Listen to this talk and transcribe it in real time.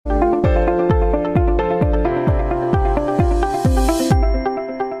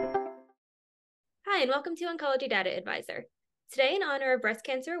Hi, and welcome to Oncology Data Advisor. Today, in honor of Breast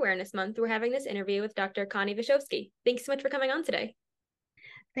Cancer Awareness Month, we're having this interview with Dr. Connie Visovsky. Thanks so much for coming on today.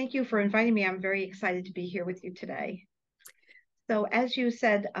 Thank you for inviting me. I'm very excited to be here with you today. So as you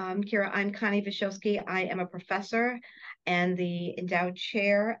said, Kira, I'm Connie Visovsky. I am a professor and the Endowed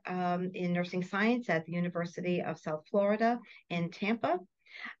Chair in Nursing Science at the University of South Florida in Tampa.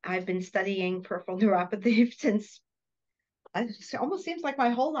 I've been studying peripheral neuropathy since it almost seems like my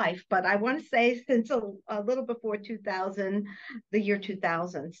whole life, but I want to say since a little before 2000, the year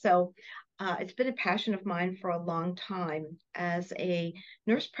 2000. So it's been a passion of mine for a long time. As a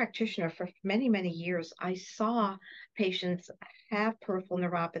nurse practitioner for many, many years, I saw patients have peripheral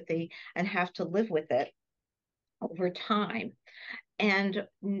neuropathy and have to live with it over time. And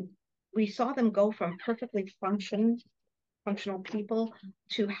we saw them go from perfectly functional people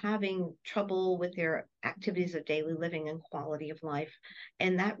to having trouble with their activities of daily living and quality of life.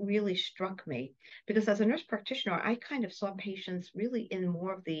 And that really struck me because as a nurse practitioner, I kind of saw patients really in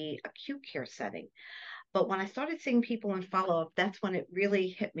more of the acute care setting. But when I started seeing people in follow-up, that's when it really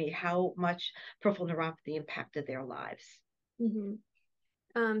hit me how much peripheral neuropathy impacted their lives. Mm-hmm.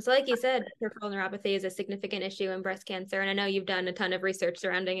 So like you said, peripheral neuropathy is a significant issue in breast cancer, and I know you've done a ton of research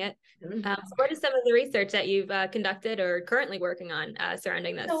surrounding it. So what is some of the research that you've conducted or currently working on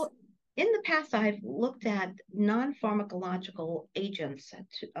surrounding this? So in the past, I've looked at non-pharmacological agents.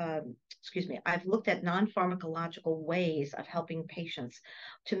 I've looked at non-pharmacological ways of helping patients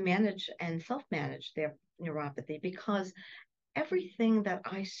to manage and self-manage their neuropathy because everything that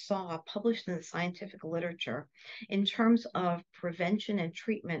I saw published in the scientific literature in terms of prevention and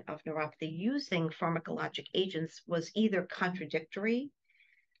treatment of neuropathy using pharmacologic agents was either contradictory,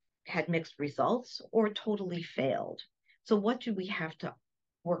 had mixed results, or totally failed. So what do we have to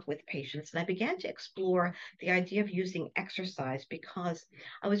work with patients? And I began to explore the idea of using exercise because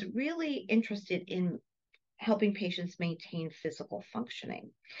I was really interested in helping patients maintain physical functioning.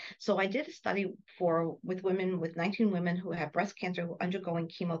 So I did a study with 19 women who have breast cancer who are undergoing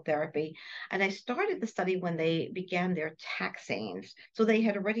chemotherapy. And I started the study when they began their taxanes. So they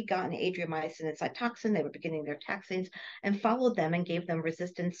had already gotten adriamycin and Cytoxan, they were beginning their taxanes, and followed them and gave them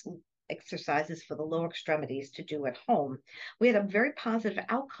resistance exercises for the lower extremities to do at home. We had a very positive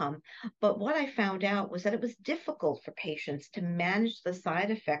outcome, but what I found out was that it was difficult for patients to manage the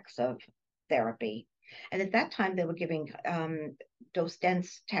side effects of therapy. And at that time, they were giving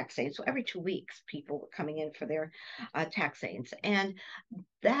dose-dense taxanes. So every 2 weeks, people were coming in for their taxanes. And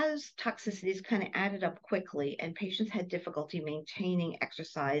those toxicities kind of added up quickly, and patients had difficulty maintaining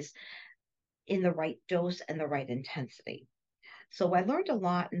exercise in the right dose and the right intensity. So I learned a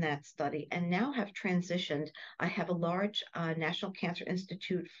lot in that study and now have transitioned. I have a large National Cancer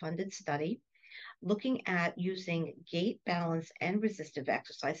Institute funded study looking at using gait, balance, and resistive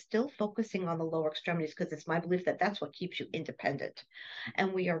exercise, still focusing on the lower extremities because it's my belief that that's what keeps you independent.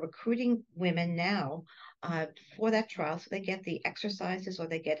 And we are recruiting women now for that trial. So they get the exercises or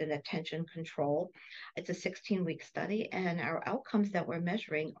they get an attention control. It's a 16-week study, and our outcomes that we're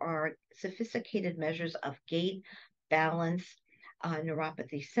measuring are sophisticated measures of gait, balance,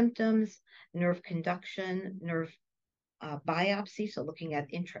 neuropathy symptoms, nerve conduction, nerve biopsy, so looking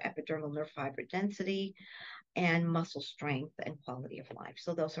at intraepidermal nerve fiber density, and muscle strength and quality of life.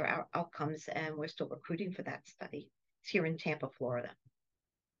 So those are our outcomes, and we're still recruiting for that study. It's here in Tampa, Florida.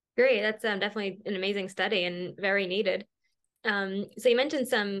 Great, that's definitely an amazing study and very needed. So you mentioned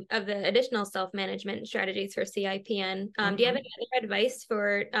some of the additional self-management strategies for CIPN. Do you have any other advice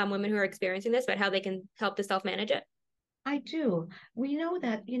for women who are experiencing this about how they can help to self-manage it? I do. We know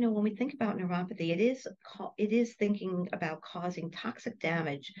that, when we think about neuropathy, it is thinking about causing toxic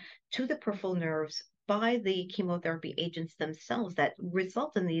damage to the peripheral nerves by the chemotherapy agents themselves that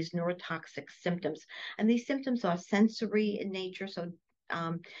result in these neurotoxic symptoms. And these symptoms are sensory in nature, so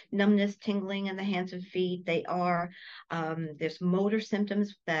numbness, tingling in the hands and feet. There's motor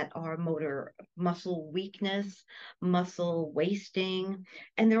symptoms that are motor muscle weakness, muscle wasting,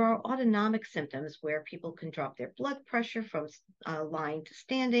 and there are autonomic symptoms where people can drop their blood pressure from lying to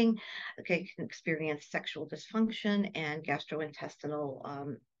standing. Okay, can experience sexual dysfunction and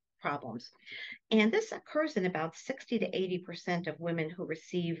gastrointestinal problems. And this occurs in about 60 to 80% of women who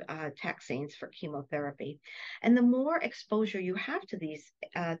receive taxanes for chemotherapy. And the more exposure you have to these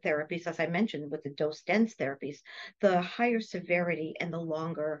therapies, as I mentioned with the dose-dense therapies, the higher severity and the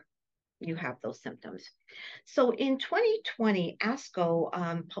longer you have those symptoms. So in 2020,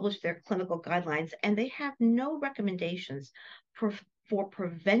 ASCO published their clinical guidelines, and they have no recommendations for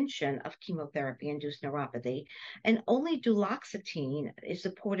prevention of chemotherapy-induced neuropathy, and only duloxetine is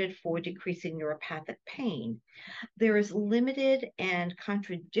supported for decreasing neuropathic pain. There is limited and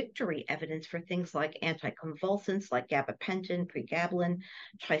contradictory evidence for things like anticonvulsants like gabapentin, pregabalin,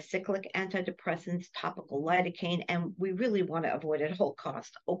 tricyclic antidepressants, topical lidocaine, and we really want to avoid at all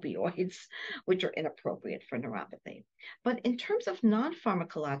cost opioids, which are inappropriate for neuropathy. But in terms of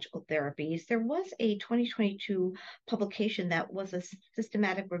non-pharmacological therapies, there was a 2022 publication that was a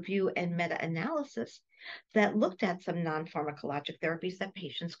systematic review and meta-analysis that looked at some non-pharmacologic therapies that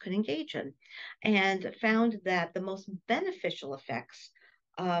patients could engage in and found that the most beneficial effects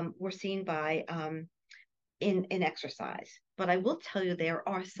were seen by in exercise. But I will tell you there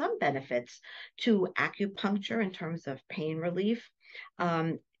are some benefits to acupuncture in terms of pain relief,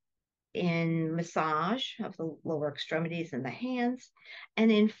 in massage of the lower extremities and the hands, and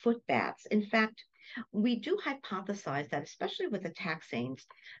in foot baths. In fact, we do hypothesize that, especially with the taxanes,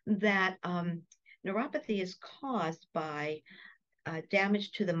 that neuropathy is caused by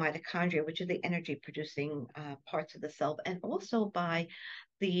damage to the mitochondria, which are the energy-producing parts of the cell, and also by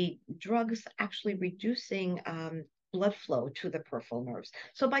the drugs actually reducing blood flow to the peripheral nerves.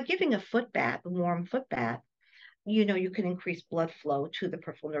 So by giving a foot bath, a warm foot bath, you can increase blood flow to the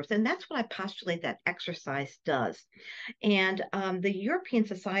peripheral nerves. And that's what I postulate that exercise does. And the European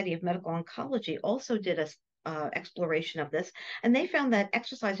Society of Medical Oncology also did a exploration of this, and they found that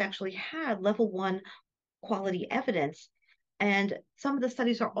exercise actually had level 1 quality evidence. And some of the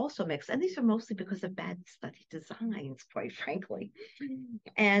studies are also mixed, and these are mostly because of bad study designs, quite frankly.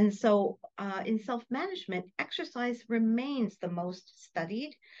 And so in self-management, exercise remains the most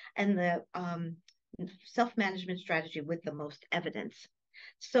studied and the self-management strategy with the most evidence.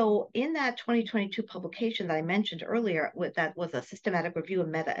 So in that 2022 publication that I mentioned earlier, that was a systematic review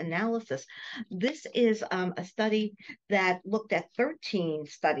and meta-analysis, this is a study that looked at 13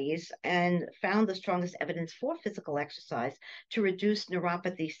 studies and found the strongest evidence for physical exercise to reduce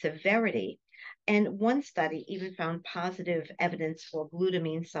neuropathy severity. And one study even found positive evidence for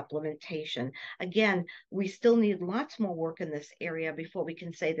glutamine supplementation. Again, we still need lots more work in this area before we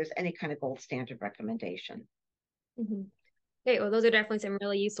can say there's any kind of gold standard recommendation. Mm-hmm. Okay, well, those are definitely some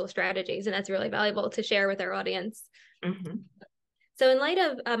really useful strategies, and that's really valuable to share with our audience. Mm-hmm. So in light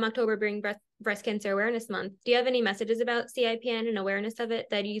of October being Breast Cancer Awareness Month, do you have any messages about CIPN and awareness of it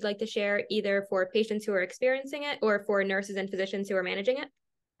that you'd like to share, either for patients who are experiencing it or for nurses and physicians who are managing it?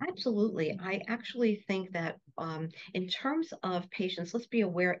 Absolutely. I actually think that in terms of patients, let's be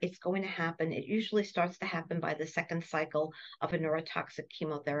aware it's going to happen. It usually starts to happen by the second cycle of a neurotoxic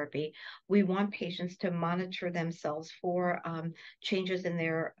chemotherapy. We want patients to monitor themselves for changes in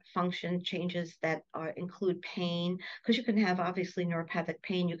their function, changes that include pain, because you can have obviously neuropathic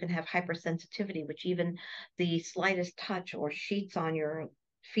pain. You can have hypersensitivity, which even the slightest touch or sheets on your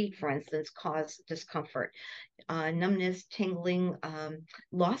feet, for instance, cause discomfort, numbness, tingling,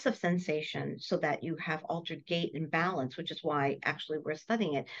 loss of sensation, so that you have altered gait and balance, which is why actually we're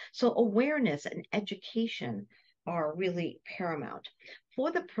studying it. So awareness and education are really paramount.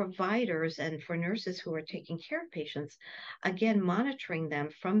 For the providers and for nurses who are taking care of patients, again, monitoring them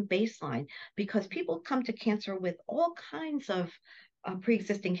from baseline, because people come to cancer with all kinds of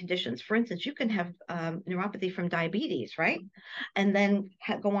pre-existing conditions. For instance, you can have neuropathy from diabetes, right? And then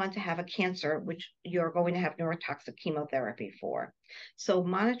go on to have a cancer, which you're going to have neurotoxic chemotherapy for. So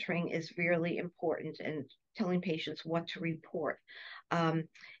monitoring is really important, and telling patients what to report. And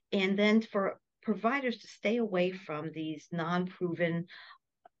then for providers to stay away from these non-proven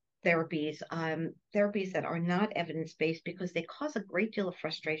therapies, therapies that are not evidence-based, because they cause a great deal of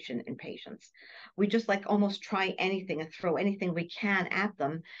frustration in patients. We just like almost try anything and throw anything we can at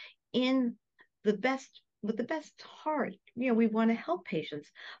them with the best heart. We want to help patients,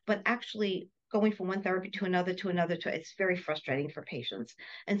 but actually going from one therapy to another, it's very frustrating for patients.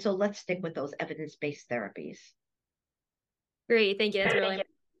 And so let's stick with those evidence-based therapies. Great, thank you. That's really important.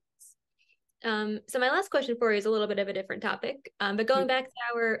 So my last question for you is a little bit of a different topic, but going back to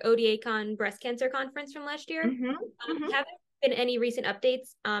our ODACon Breast Cancer Conference from last year, have there been any recent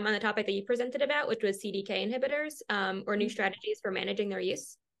updates on the topic that you presented about, which was CDK inhibitors, or new strategies for managing their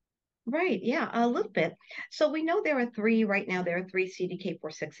use? Right, yeah, a little bit. So we know there are three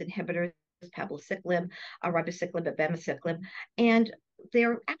CDK4/6 inhibitors: palbociclib, ribociclib, abemaciclib, and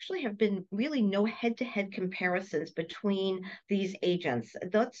there actually have been really no head-to-head comparisons between these agents.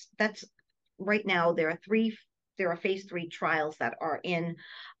 That's right now there are phase 3 trials that are in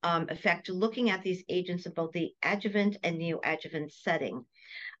effect, looking at these agents in both the adjuvant and neoadjuvant setting.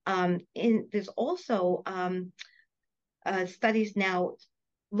 There's also studies now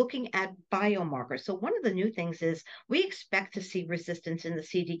looking at biomarkers. So one of the new things is we expect to see resistance in the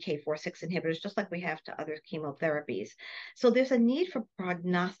CDK4/6 inhibitors, just like we have to other chemotherapies. So there's a need for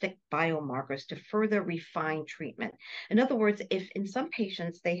prognostic biomarkers to further refine treatment. In other words, if in some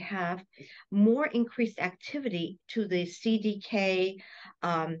patients they have more increased activity to the CDK,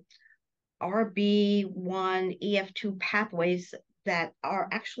 RB1, EF2 pathways that are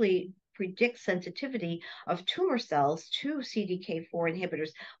actually predict sensitivity of tumor cells to CDK4 inhibitors,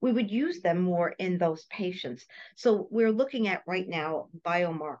 we would use them more in those patients. So we're looking at right now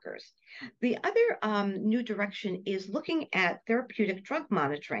biomarkers. The other new direction is looking at therapeutic drug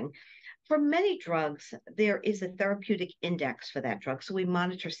monitoring. For many drugs, there is a therapeutic index for that drug. So we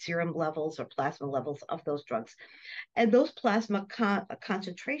monitor serum levels or plasma levels of those drugs. And those plasma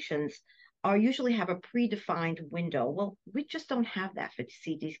concentrations are usually have a predefined window. Well, we just don't have that for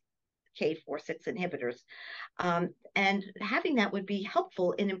CDK4/6 inhibitors. And having that would be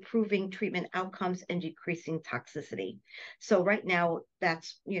helpful in improving treatment outcomes and decreasing toxicity. So right now,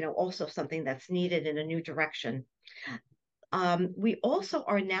 that's also something that's needed in a new direction. We also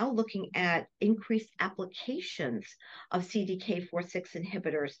are now looking at increased applications of CDK4/6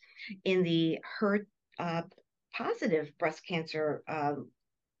 inhibitors in the HER positive breast cancer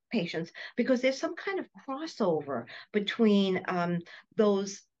patients, because there's some kind of crossover between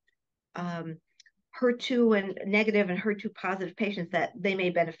those HER2 and negative and HER2 positive patients that they may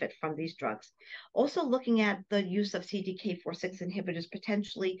benefit from these drugs. Also looking at the use of CDK4/6 inhibitors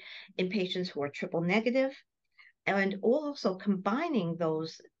potentially in patients who are triple negative, and also combining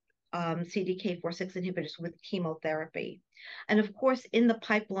those CDK4/6 inhibitors with chemotherapy. And of course, in the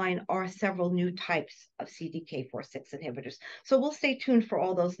pipeline are several new types of CDK4/6 inhibitors. So we'll stay tuned for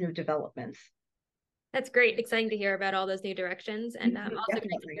all those new developments. That's great. Exciting to hear about all those new directions, and also great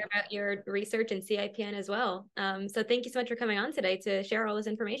to hear about your research in CIPN as well. So thank you so much for coming on today to share all this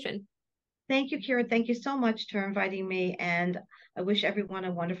information. Thank you, Kira. Thank you so much for inviting me, and I wish everyone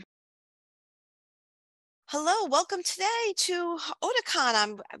a wonderful. Hello, welcome today to ODACon.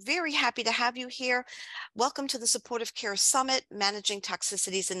 I'm very happy to have you here. Welcome to the Supportive Care Summit, Managing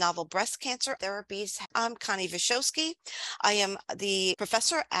Toxicities in Novel Breast Cancer Therapies. I'm Connie Visovsky. I am the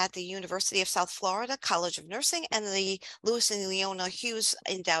professor at the University of South Florida College of Nursing and the Lewis and Leona Hughes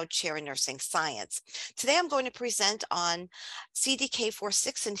Endowed Chair in Nursing Science. Today I'm going to present on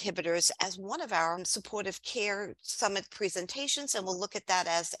CDK4/6 inhibitors as one of our Supportive Care Summit presentations, and we'll look at that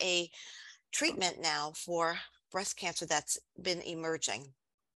as a treatment now for breast cancer that's been emerging.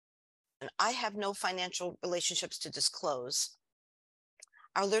 And I have no financial relationships to disclose.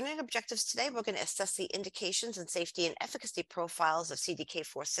 Our learning objectives today, we're going to assess the indications and safety and efficacy profiles of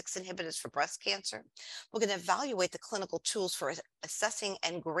CDK4/6 inhibitors for breast cancer. We're going to evaluate the clinical tools for assessing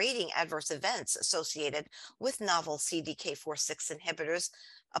and grading adverse events associated with novel CDK4/6 inhibitors,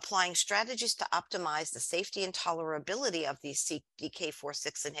 applying strategies to optimize the safety and tolerability of these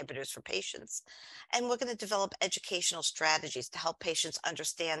CDK4/6 inhibitors for patients. And we're going to develop educational strategies to help patients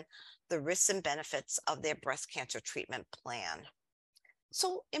understand the risks and benefits of their breast cancer treatment plan.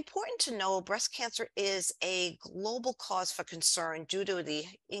 So important to know, breast cancer is a global cause for concern due to the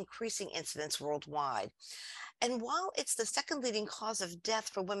increasing incidence worldwide. And while it's the second leading cause of death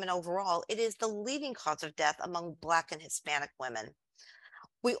for women overall, it is the leading cause of death among Black and Hispanic women.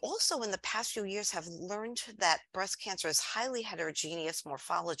 We also, in the past few years, have learned that breast cancer is highly heterogeneous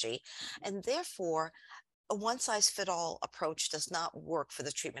morphology, and therefore a one-size-fits-all approach does not work for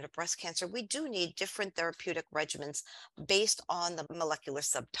the treatment of breast cancer. We do need different therapeutic regimens based on the molecular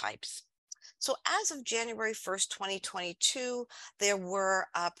subtypes. So as of January 1st, 2022, there were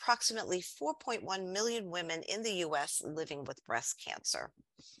approximately 4.1 million women in the US living with breast cancer.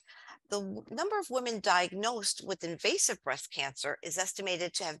 The number of women diagnosed with invasive breast cancer is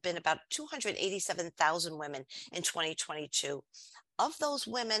estimated to have been about 287,000 women in 2022. Of those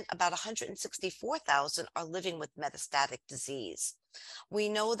women, about 164,000 are living with metastatic disease. We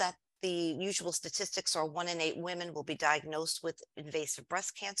know that the usual statistics are 1 in 8 women will be diagnosed with invasive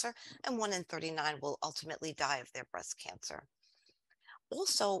breast cancer, and 1 in 39 will ultimately die of their breast cancer.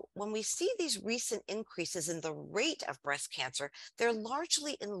 Also, when we see these recent increases in the rate of breast cancer, they're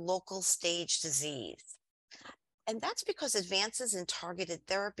largely in local stage disease. And that's because advances in targeted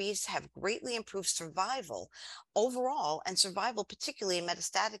therapies have greatly improved survival overall, and survival particularly in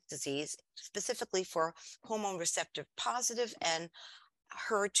metastatic disease, specifically for hormone receptor positive and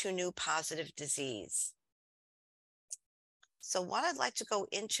HER2 positive disease. So what I'd like to go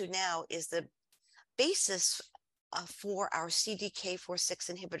into now is the basis for our CDK4/6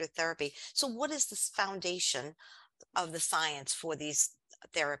 inhibitor therapy. So what is this foundation of the science for these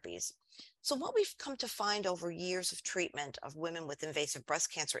therapies. So what we've come to find over years of treatment of women with invasive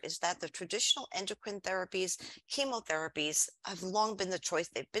breast cancer is that the traditional endocrine therapies, chemotherapies have long been the choice.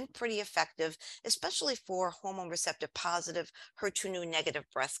 They've been pretty effective, especially for hormone receptor positive, HER2 negative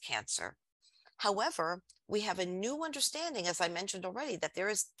breast cancer. However, we have a new understanding, as I mentioned already, that there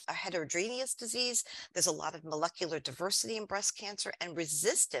is a heterogeneous disease. There's a lot of molecular diversity in breast cancer and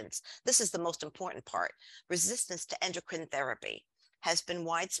resistance. This is the most important part. Resistance to endocrine therapy has been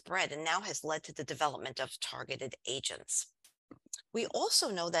widespread and now has led to the development of targeted agents. We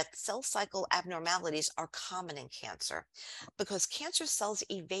also know that cell cycle abnormalities are common in cancer because cancer cells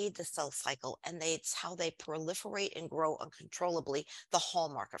evade the cell cycle, and it's how they proliferate and grow uncontrollably, the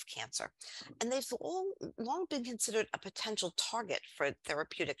hallmark of cancer. And they've all long been considered a potential target for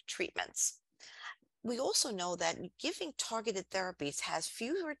therapeutic treatments. We also know that giving targeted therapies has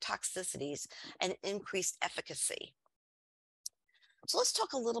fewer toxicities and increased efficacy. So let's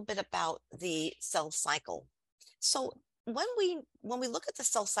talk a little bit about the cell cycle. So when we look at the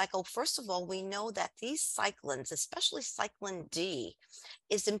cell cycle, first of all, we know that these cyclins, especially cyclin D,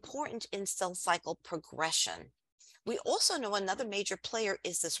 is important in cell cycle progression. We also know another major player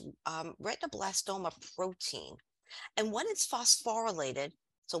is this retinoblastoma protein. And when it's phosphorylated,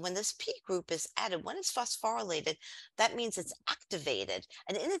 so when this P group is added, when it's phosphorylated, that means it's activated.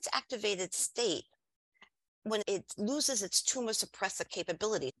 And in its activated state, when it loses its tumor suppressor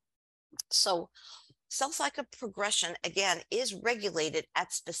capability. So cell cycle progression, again, is regulated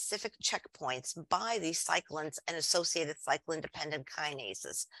at specific checkpoints by these cyclins and associated cyclin-dependent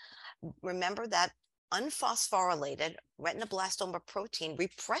kinases. Remember that unphosphorylated retinoblastoma protein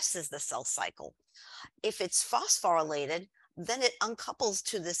represses the cell cycle. If it's phosphorylated, then it uncouples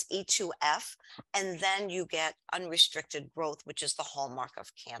to this E2F, and then you get unrestricted growth, which is the hallmark of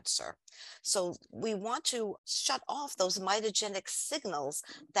cancer. So we want to shut off those mitogenic signals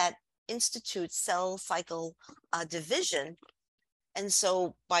that institute cell cycle division. And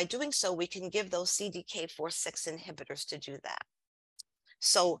so by doing so, we can give those CDK4/6 inhibitors to do that.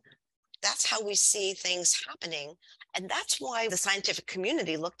 So that's how we see things happening. And that's why the scientific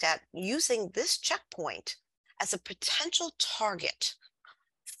community looked at using this checkpoint as a potential target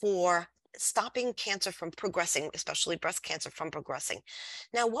for stopping cancer from progressing, especially breast cancer from progressing.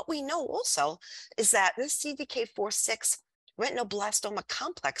 Now, what we know also is that this CDK4/6 retinoblastoma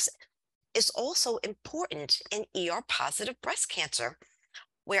complex is also important in ER-positive breast cancer,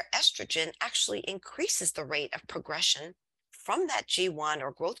 where estrogen actually increases the rate of progression from that G1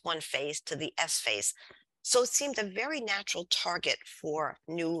 or growth 1 phase to the S phase. So it seemed a very natural target for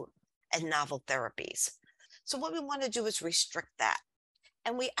new and novel therapies. So what we want to do is restrict that.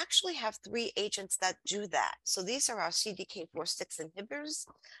 And we actually have 3 agents that do that. So these are our CDK4/6 inhibitors,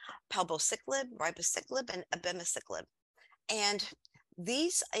 palbociclib, ribociclib, and abemaciclib. And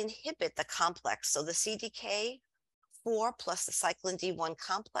these inhibit the complex. So the CDK4 plus the cyclin D1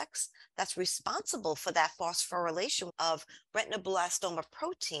 complex that's responsible for that phosphorylation of retinoblastoma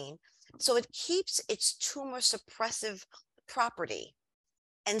protein. So it keeps its tumor suppressive property.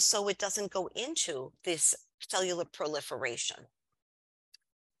 And so it doesn't go into this cellular proliferation.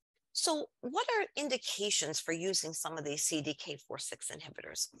 So what are indications for using some of these CDK4/6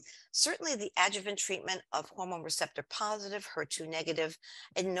 inhibitors? Certainly the adjuvant treatment of hormone receptor positive, HER2 negative,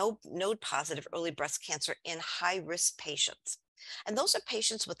 and node positive early breast cancer in high-risk patients. And those are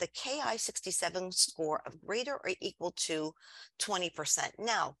patients with a Ki-67 score of greater or equal to 20%.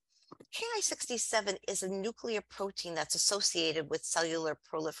 Now, Ki-67 is a nuclear protein that's associated with cellular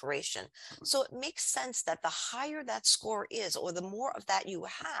proliferation. So it makes sense that the higher that score is, or the more of that you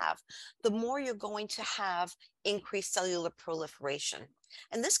have, the more you're going to have increased cellular proliferation.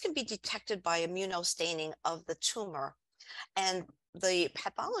 And this can be detected by immunostaining of the tumor. And the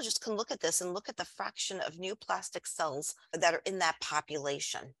pathologist can look at this and look at the fraction of neoplastic cells that are in that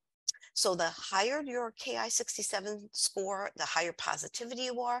population. So the higher your Ki-67 score, the higher positivity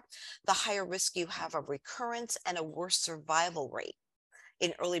you are, the higher risk you have of recurrence and a worse survival rate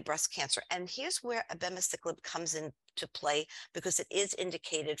in early breast cancer. And here's where abemaciclib comes into play because it is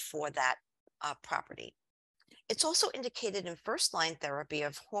indicated for that property. It's also indicated in first-line therapy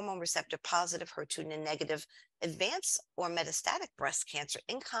of hormone receptor positive, HER2 negative, advanced or metastatic breast cancer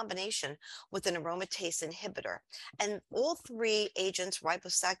in combination with an aromatase inhibitor. And all 3 agents,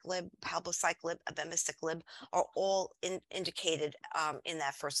 ribociclib, palbociclib, abemaciclib, are all indicated in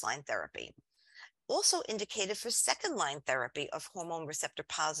that first-line therapy. Also indicated for second-line therapy of hormone receptor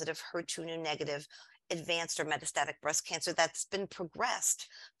positive, HER2 negative, advanced or metastatic breast cancer that's been progressed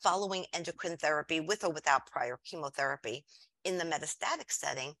following endocrine therapy with or without prior chemotherapy in the metastatic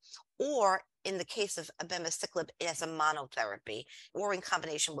setting, or in the case of abemaciclib as a monotherapy or in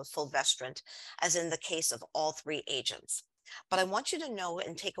combination with fulvestrant, as in the case of all three agents. But I want you to know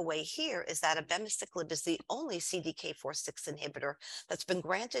and take away here is that abemaciclib is the only CDK4/6 inhibitor that's been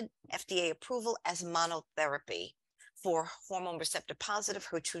granted FDA approval as monotherapy for hormone receptor positive,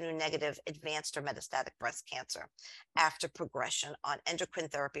 HER2 negative, advanced or metastatic breast cancer after progression on endocrine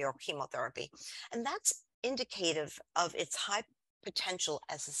therapy or chemotherapy. And that's indicative of its high potential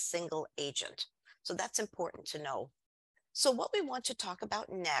as a single agent. So that's important to know. So what we want to talk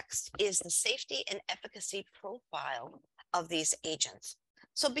about next is the safety and efficacy profile of these agents.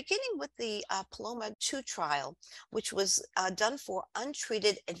 So beginning with the Paloma 2 trial, which was done for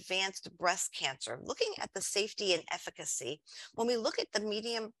untreated advanced breast cancer, looking at the safety and efficacy, when we look at the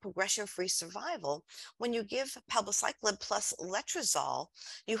median progression-free survival, when you give palbociclib plus letrozole,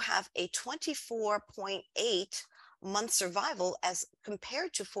 you have a 24.8 month survival as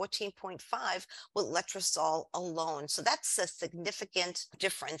compared to 14.5 with letrozole alone. So that's a significant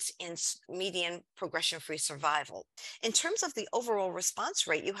difference in median progression-free survival. In terms of the overall response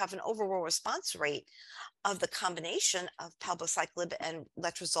rate, you have an overall response rate of the combination of palbociclib and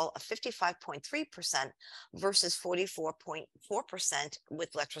letrozole of 55.3% versus 44.4%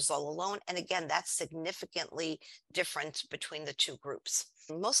 with letrozole alone. And again, that's significantly different between the two groups.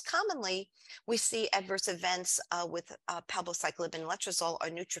 Most commonly, we see adverse events with palbociclib and letrozole are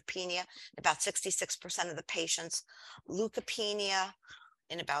neutropenia, about 66% of the patients, leukopenia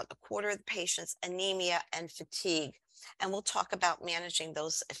in about a quarter of the patients, anemia, and fatigue. And we'll talk about managing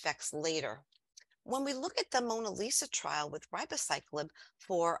those effects later. When we look at the Mona Lisa trial with ribociclib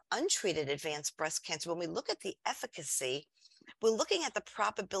for untreated advanced breast cancer, when we look at the efficacy, we're looking at the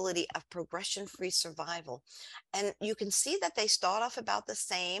probability of progression-free survival. And you can see that they start off about the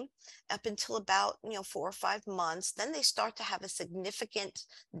same up until about 4 or 5 months. Then they start to have a significant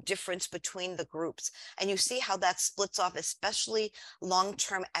difference between the groups. And you see how that splits off, especially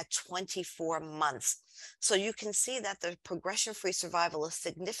long-term at 24 months. So you can see that the progression-free survival is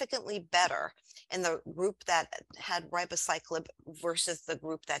significantly better in the group that had ribociclib versus the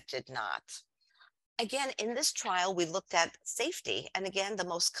group that did not. Again, in this trial, we looked at safety. And again, the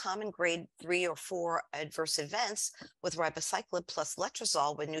most common grade 3 or 4 adverse events with ribociclib plus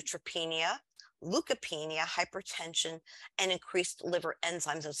letrozole were neutropenia, leukopenia, hypertension, and increased liver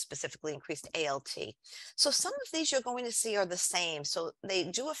enzymes, and specifically increased ALT. So some of these you're going to see are the same. So they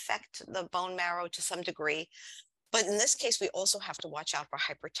do affect the bone marrow to some degree. But in this case, we also have to watch out for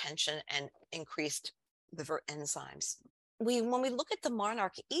hypertension and increased liver enzymes. When we look at the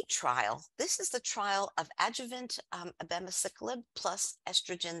Monarch-E trial, this is the trial of adjuvant abemaciclib plus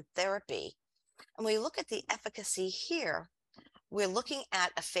estrogen therapy. And when we look at the efficacy here, we're looking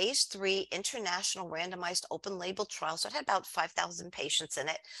at a phase 3 international randomized open label trial. So it had about 5,000 patients in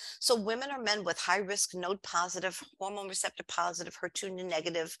it. So women or men with high risk node positive, hormone receptor positive, HER2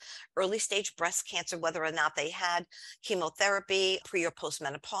 negative, early stage breast cancer, whether or not they had chemotherapy, pre or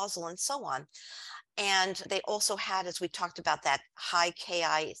postmenopausal, and so on. And they also had, as we talked about, that high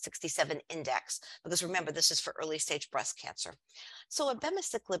Ki-67 index, because remember, this is for early stage breast cancer. So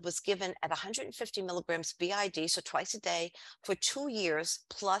abemaciclib was given at 150 milligrams BID, so twice a day, for 2 years,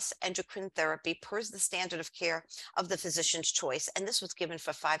 plus endocrine therapy per the standard of care of the physician's choice. And this was given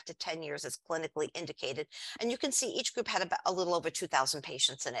for 5 to 10 years as clinically indicated. And you can see each group had about a little over 2,000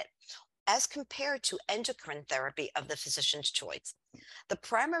 patients in it, as compared to endocrine therapy of the physician's choice. The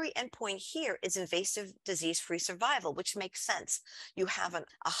primary endpoint here is invasive disease-free survival, which makes sense. You have a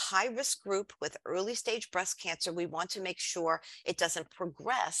high-risk group with early-stage breast cancer. We want to make sure it doesn't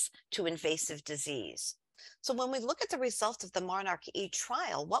progress to invasive disease. So when we look at the results of the Monarch-E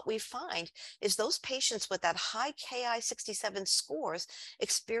trial, what we find is those patients with that high Ki-67 scores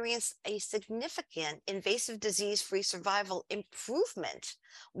experience a significant invasive disease-free survival improvement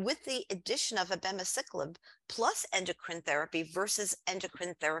with the addition of abemaciclib plus endocrine therapy versus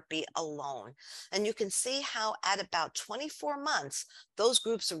endocrine therapy alone. And you can see how at about 24 months, those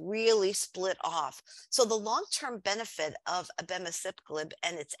groups really split off. So the long-term benefit of abemaciclib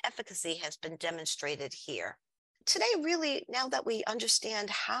and its efficacy has been demonstrated here. Today, really, now that we understand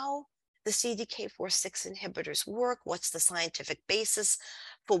how the CDK4/6 inhibitors work, what's the scientific basis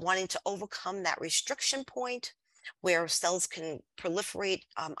for wanting to overcome that restriction point where cells can proliferate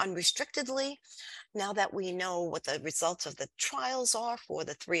unrestrictedly, now that we know what the results of the trials are for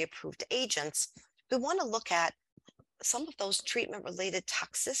the 3 approved agents, we want to look at some of those treatment-related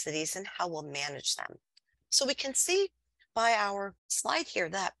toxicities and how we'll manage them. So we can see by our slide here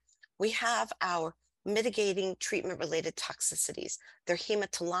that we have our mitigating treatment-related toxicities. They're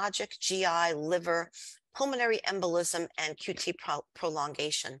hematologic, GI, liver, pulmonary embolism, and QT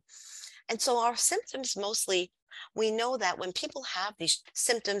prolongation. And so our symptoms mostly, we know that when people have these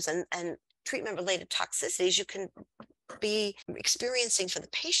symptoms and treatment-related toxicities, you can be experiencing for the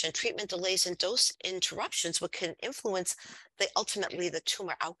patient treatment delays and dose interruptions, which can influence ultimately the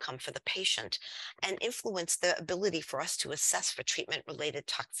tumor outcome for the patient and influence the ability for us to assess for treatment-related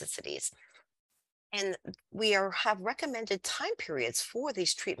toxicities. And we have recommended time periods for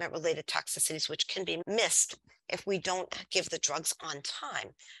these treatment-related toxicities, which can be missed if we don't give the drugs on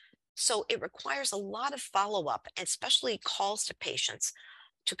time. So it requires a lot of follow-up, especially calls to patients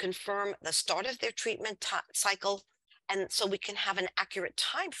to confirm the start of their treatment cycle, and so we can have an accurate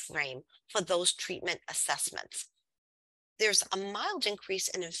time frame for those treatment assessments. There's a mild increase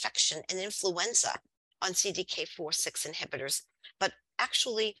in infection and influenza on CDK4/6 inhibitors, but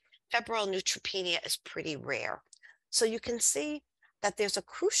actually febrile neutropenia is pretty rare. So you can see that there's a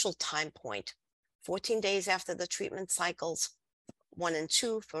crucial time point, 14 days after the treatment cycles, 1 and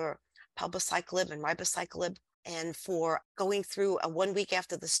 2 for palbociclib and ribociclib, and for going through a 1 week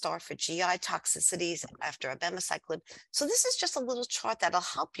after the start for GI toxicities after abemaciclib. So this is just a little chart that'll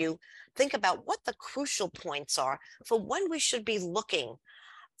help you think about what the crucial points are for when we should be looking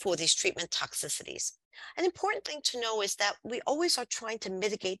for these treatment toxicities. An important thing to know is that we always are trying to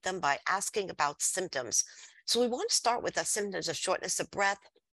mitigate them by asking about symptoms. So we want to start with the symptoms of shortness of breath,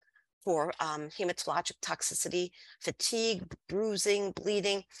 for hematologic toxicity, fatigue, bruising,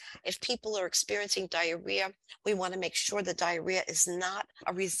 bleeding. If people are experiencing diarrhea, we want to make sure the diarrhea is not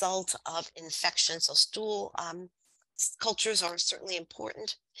a result of infection. So stool cultures are certainly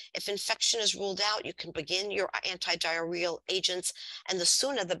important. If infection is ruled out, you can begin your antidiarrheal agents, and the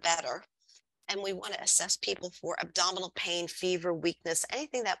sooner the better. And we want to assess people for abdominal pain, fever, weakness,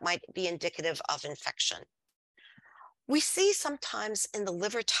 anything that might be indicative of infection. We see sometimes in the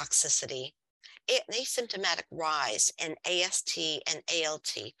liver toxicity an asymptomatic rise in AST and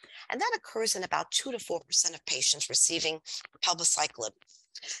ALT, and that occurs in about 2 to 4% of patients receiving palbociclib.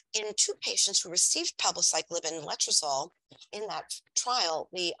 In 2 patients who received palbociclib and letrozole in that trial,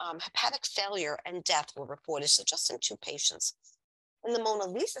 the hepatic failure and death were reported, so just in 2 patients. In the Mona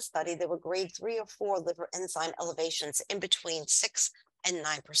Lisa study, there were grade 3 or 4 liver enzyme elevations in between 6 and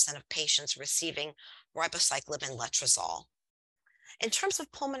 9% of patients receiving ribociclib and letrozole. In terms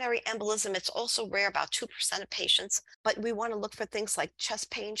of pulmonary embolism, it's also rare, about 2% of patients, but we want to look for things like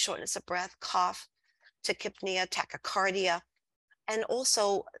chest pain, shortness of breath, cough, tachypnea, tachycardia, and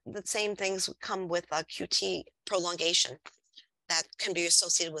also the same things come with QT prolongation that can be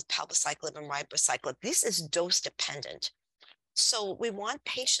associated with palbociclib and ribociclib. This is dose dependent. So we want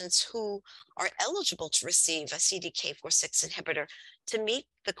patients who are eligible to receive a CDK4/6 inhibitor to meet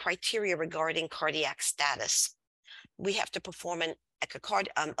the criteria regarding cardiac status. We have to perform an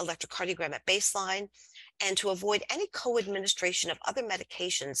electrocardiogram at baseline, and to avoid any co-administration of other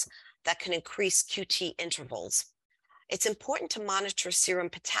medications that can increase QT intervals. It's important to monitor serum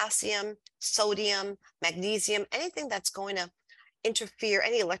potassium, sodium, magnesium, anything that's going to interfere,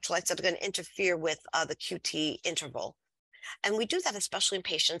 any electrolytes that are going to interfere with the QT interval. And we do that especially in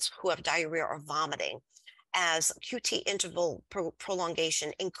patients who have diarrhea or vomiting, as QT interval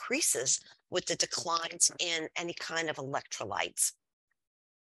prolongation increases with the declines in any kind of electrolytes.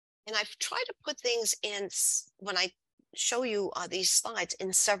 And I've tried to put things in, when I show you these slides,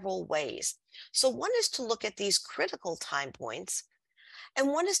 in several ways. So one is to look at these critical time points, and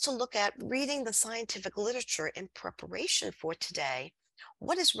one is to look at reading the scientific literature in preparation for today.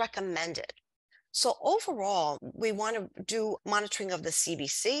 What is recommended? So overall, we want to do monitoring of the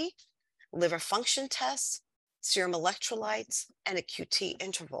CBC, liver function tests, serum electrolytes, and a QT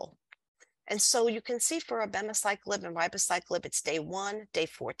interval. And so you can see for abemaciclib and ribociclib, it's day 1, day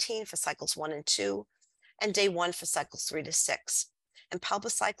 14 for cycles 1 and 2, and day 1 for cycles 3 to 6. And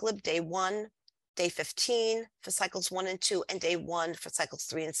palbociclib, day 1, day 15 for cycles 1 and 2, and day 1 for cycles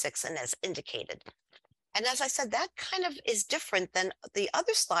 3 and 6, and as indicated. And as I said, that kind of is different than the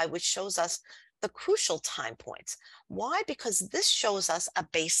other slide, which shows us the crucial time points. Why? Because this shows us a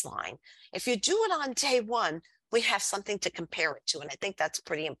baseline. If you do it on day 1, we have something to compare it to, and I think that's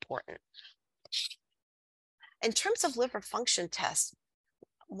pretty important. In terms of liver function tests,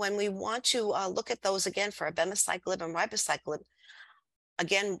 when we want to look at those again for abemaciclib and ribociclib,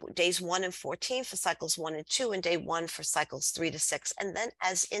 again, days 1 and 14 for cycles 1 and 2, and day 1 for cycles 3 to 6. And then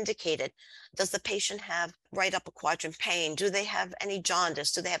as indicated, does the patient have right upper quadrant pain? Do they have any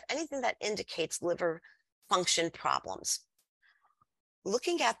jaundice? Do they have anything that indicates liver function problems?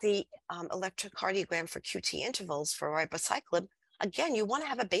 Looking at the electrocardiogram for QT intervals for ribociclib, again, you want to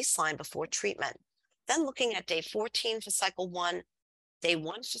have a baseline before treatment. Then looking at day 14 for cycle 1, day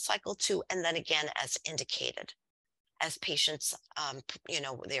 1 for cycle 2, and then again as indicated. as patients,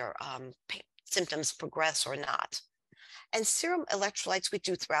 their symptoms progress or not. And serum electrolytes we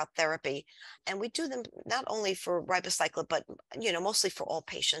do throughout therapy, and we do them not only for ribociclib, but mostly for all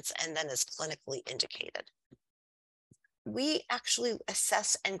patients, and then as clinically indicated. We actually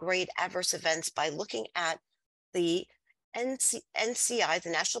assess and grade adverse events by looking at the NCI, the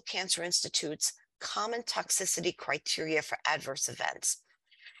National Cancer Institute's common toxicity criteria for adverse events.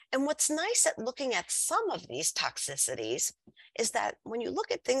 And what's nice at looking at some of these toxicities is that when you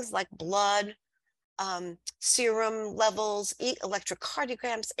look at things like blood, serum levels,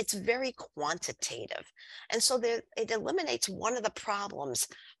 electrocardiograms, it's very quantitative. And so it eliminates one of the problems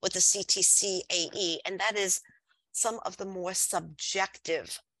with the CTCAE, and that is some of the more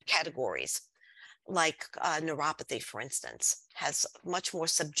subjective categories, like neuropathy, for instance, has much more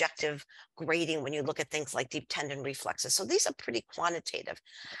subjective grading when you look at things like deep tendon reflexes. So these are pretty quantitative.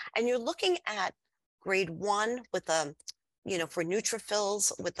 And you're looking at grade 1 with a, for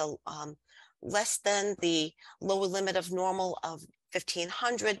neutrophils with a less than the lower limit of normal of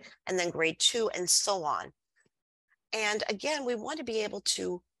 1500, and then grade 2 and so on. And again, we want to be able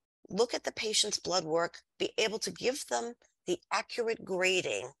to look at the patient's blood work, be able to give them the accurate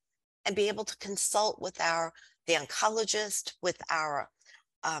grading, and be able to consult with the oncologist, with our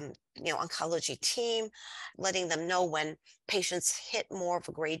oncology team, letting them know when patients hit more of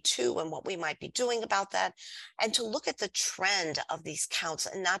a grade 2 and what we might be doing about that, and to look at the trend of these counts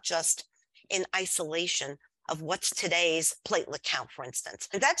and not just in isolation of what's today's platelet count, for instance.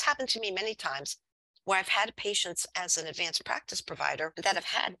 And that's happened to me many times, where I've had patients as an advanced practice provider that have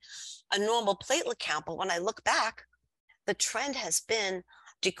had a normal platelet count, but when I look back, the trend has been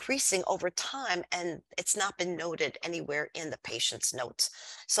decreasing over time, and it's not been noted anywhere in the patient's notes.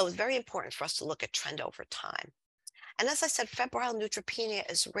 So it's very important for us to look at trend over time. And as I said, febrile neutropenia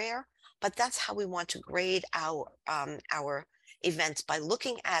is rare, but that's how we want to grade our events, by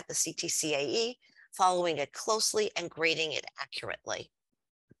looking at the CTCAE, following it closely, and grading it accurately.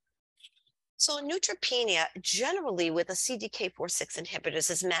 So neutropenia, generally with a CDK4/6 inhibitors,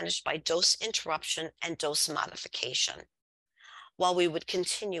 is managed by dose interruption and dose modification, while we would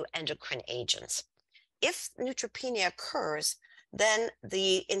continue endocrine agents. If neutropenia occurs, then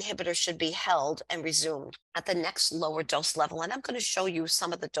the inhibitor should be held and resumed at the next lower dose level. And I'm going to show you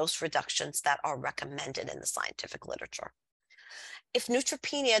some of the dose reductions that are recommended in the scientific literature. If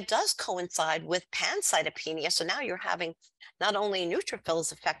neutropenia does coincide with pancytopenia, so now you're having not only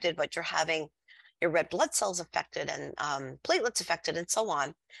neutrophils affected, but you're having your red blood cells affected and platelets affected and so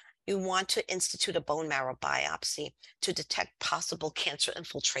on, you want to institute a bone marrow biopsy to detect possible cancer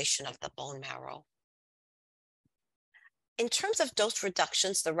infiltration of the bone marrow. In terms of dose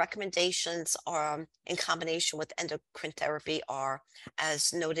reductions, the recommendations are in combination with endocrine therapy are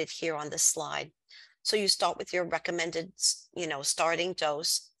as noted here on this slide. So you start with your recommended, starting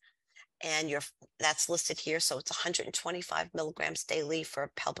dose, and that's listed here. So it's 125 milligrams daily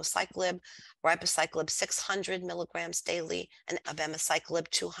for palbociclib, ribociclib 600 milligrams daily, and abemaciclib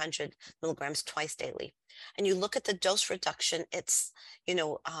 200 milligrams twice daily. And you look at the dose reduction, it's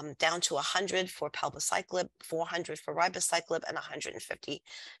down to 100 for palbociclib, 400 for ribociclib, and 150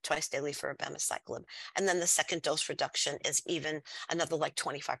 twice daily for abemaciclib. And then the second dose reduction is even another like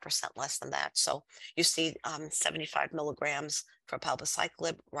 25% less than that. So you see 75 milligrams for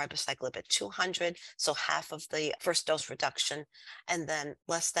palbociclib, ribociclib at 200, so half of the first dose reduction, and then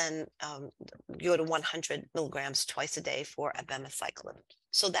less than go to 100 milligrams twice a day for abemaciclib.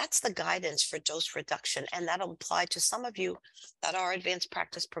 So that's the guidance for dose reduction, and that'll apply to some of you that are advanced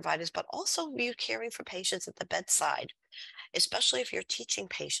practice providers, but also you caring for patients at the bedside, especially if you're teaching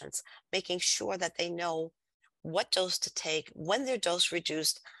patients, making sure that they know what dose to take, when their dose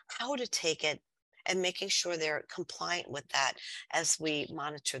reduced, how to take it, and making sure they're compliant with that as we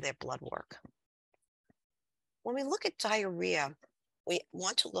monitor their blood work. When we look at diarrhea, we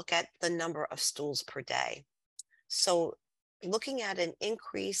want to look at the number of stools per day. So looking at an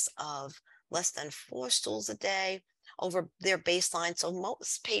increase of less than 4 stools a day over their baseline. So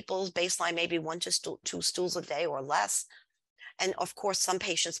most people's baseline may be 1 to 2 stools a day or less. And of course, some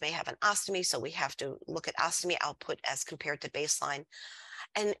patients may have an ostomy, so we have to look at ostomy output as compared to baseline.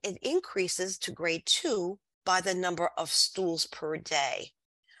 And it increases to grade 2 by the number of stools per day.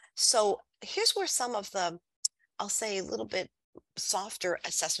 So here's where some of the, I'll say a little bit softer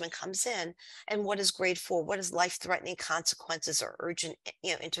assessment comes in. And what is grade 4? What is life-threatening consequences or urgent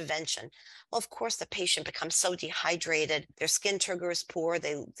intervention? Well, of course, the patient becomes so dehydrated, their skin turgor is poor,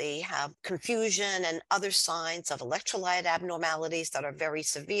 they have confusion and other signs of electrolyte abnormalities that are very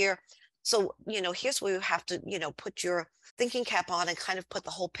severe. So, here's where you have to, put your thinking cap on and kind of put the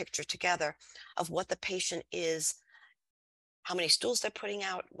whole picture together of what the patient is how many stools they're putting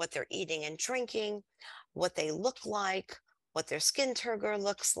out, what they're eating and drinking, what they look like, what their skin turgor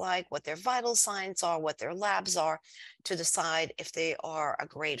looks like, what their vital signs are, what their labs are, to decide if they are a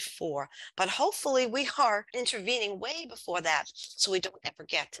grade 4. But hopefully we are intervening way before that, so we don't ever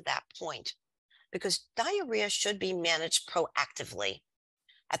get to that point. Because diarrhea should be managed proactively.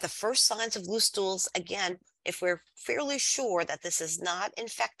 At the first signs of loose stools, again, if we're fairly sure that this is not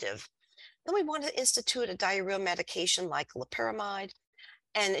infective, then we want to institute a diarrheal medication like loperamide,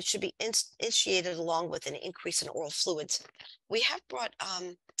 and it should be initiated along with an increase in oral fluids. We have brought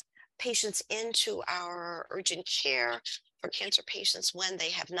patients into our urgent care for cancer patients when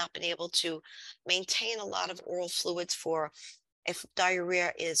they have not been able to maintain a lot of oral fluids, for if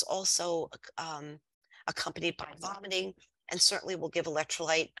diarrhea is also accompanied by vomiting, and certainly we'll give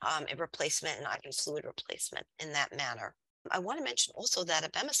electrolyte replacement and IV fluid replacement in that manner. I want to mention also that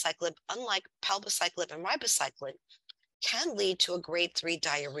abemaciclib, unlike palbociclib and ribociclib, can lead to a grade 3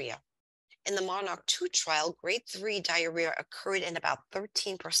 diarrhea. In the Monarch 2 trial, grade 3 diarrhea occurred in about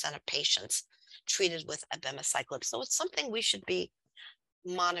 13% of patients treated with abemaciclib. So it's something we should be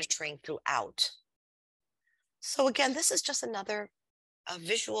monitoring throughout. So again, this is just another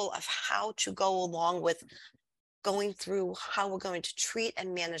visual of how to go along with going through how we're going to treat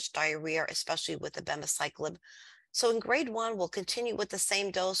and manage diarrhea, especially with abemaciclib. So in grade 1, we'll continue with the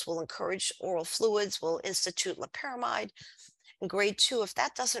same dose. We'll encourage oral fluids. We'll institute loperamide. In grade 2, if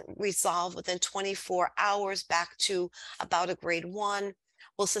that doesn't resolve within 24 hours back to about a grade 1,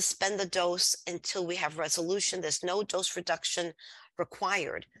 we'll suspend the dose until we have resolution. There's no dose reduction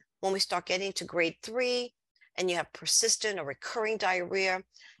required. When we start getting to grade 3 and you have persistent or recurring diarrhea,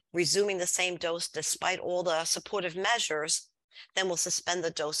 resuming the same dose despite all the supportive measures, then we'll suspend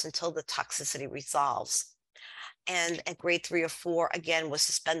the dose until the toxicity resolves. And at grade 3 or 4, again, we'll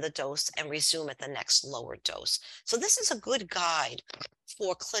suspend the dose and resume at the next lower dose. So this is a good guide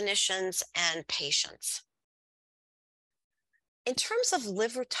for clinicians and patients. In terms of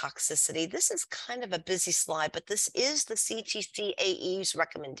liver toxicity, this is kind of a busy slide, but this is the CTCAE's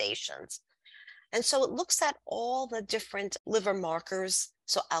recommendations. And so it looks at all the different liver markers,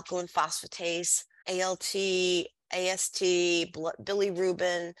 so alkaline phosphatase, ALT, AST,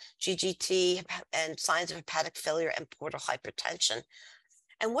 bilirubin, GGT, and signs of hepatic failure and portal hypertension.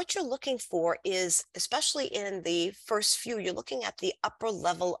 And what you're looking for is, especially in the first few, you're looking at the upper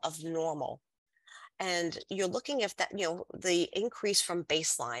level of normal. And you're looking at that, the increase from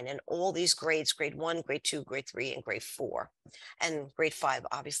baseline and all these grades, grade 1, grade 2, grade 3, and grade 4, and grade 5,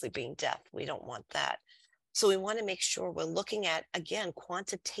 obviously being death. We don't want that. So we want to make sure we're looking at, again,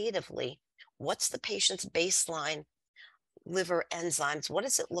 quantitatively, what's the patient's baseline liver enzymes? What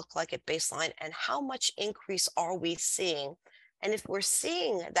does it look like at baseline? And how much increase are we seeing? And if we're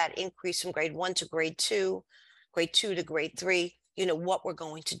seeing that increase from grade 1 to grade 2 to grade 3, what we're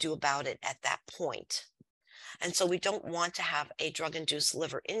going to do about it at that point. And so we don't want to have a drug-induced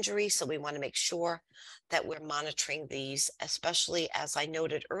liver injury. So we want to make sure that we're monitoring these, especially as I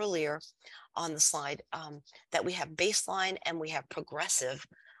noted earlier on the slide, that we have baseline and we have progressive,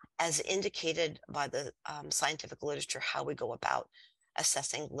 as indicated by the scientific literature, how we go about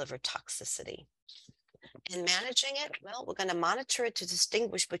assessing liver toxicity. In managing it, well, we're going to monitor it to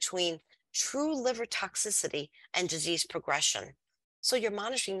distinguish between true liver toxicity and disease progression. So you're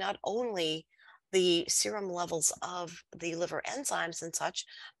monitoring not only the serum levels of the liver enzymes and such,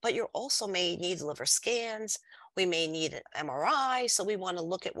 but you also may need liver scans. We may need an MRI. So we want to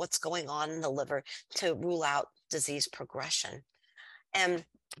look at what's going on in the liver to rule out disease progression. And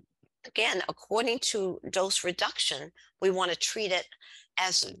again, according to dose reduction, we want to treat it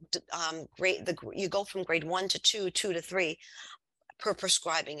as you go from grade 1 to 2, 2 to 3 per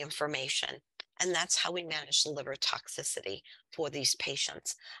prescribing information. And that's how we manage the liver toxicity for these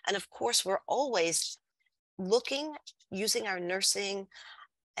patients. And of course, we're always looking, using our nursing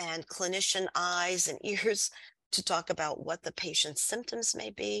and clinician eyes and ears to talk about what the patient's symptoms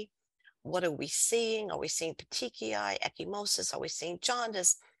may be. What are we seeing? Are we seeing petechiae, ecchymosis? Are we seeing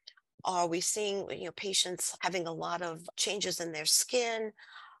jaundice? Are we seeing patients having a lot of changes in their skin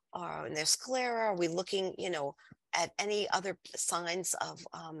or in their sclera? Are we looking, at any other signs of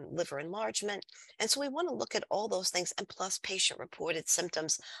liver enlargement? And so we want to look at all those things, and plus patient-reported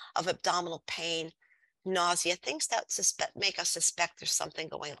symptoms of abdominal pain, nausea, things that make us suspect there's something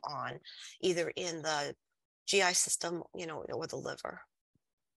going on, either in the GI system, or the liver.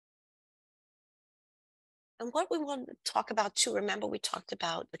 And what we want to talk about too, remember we talked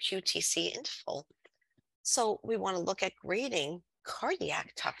about the QTc interval. So we want to look at grading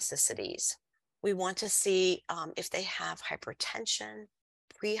cardiac toxicities. We want to see if they have hypertension,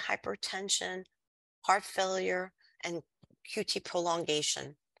 pre-hypertension, heart failure, and QT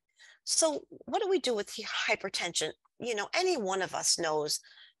prolongation. So what do we do with hypertension? You know, any one of us knows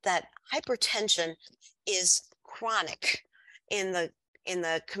that hypertension is chronic in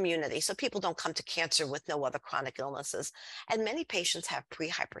the community. So people don't come to cancer with no other chronic illnesses. And many patients have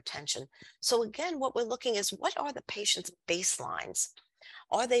pre-hypertension. So again, what we're looking is, what are the patient's baselines?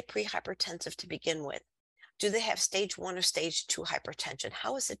 Are they pre-hypertensive to begin with? Do they have stage 1 or stage 2 hypertension?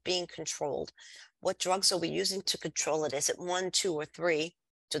 How is it being controlled? What drugs are we using to control it? Is it 1, 2, or 3?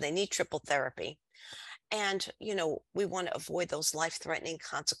 Do they need triple therapy? And, you know, we want to avoid those life-threatening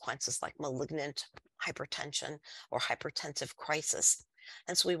consequences like malignant hypertension or hypertensive crisis.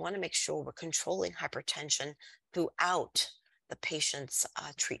 And so we want to make sure we're controlling hypertension throughout the patient's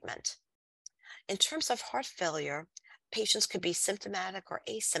treatment. In terms of heart failure, patients could be symptomatic or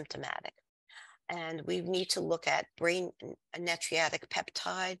asymptomatic. And we need to look at brain natriuretic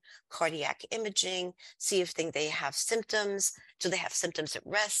peptide, cardiac imaging, see if they have symptoms. Do they have symptoms at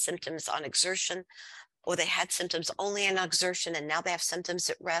rest, symptoms on exertion, or they had symptoms only on exertion and now they have symptoms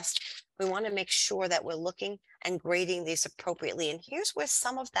at rest? We want to make sure that we're looking and grading these appropriately. And here's where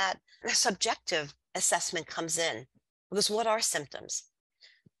some of that subjective assessment comes in. Because what are symptoms?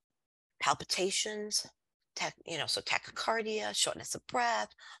 Palpitations, so tachycardia, shortness of breath,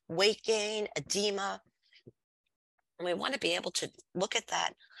 weight gain, edema. And we want to be able to look at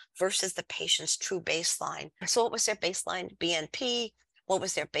that versus the patient's true baseline. So what was their baseline BNP? What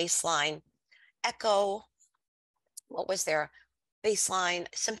was their baseline echo? What was their baseline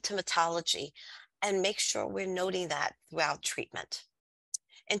symptomatology? And make sure we're noting that throughout treatment.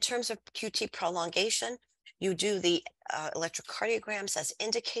 In terms of QT prolongation, you do the electrocardiograms as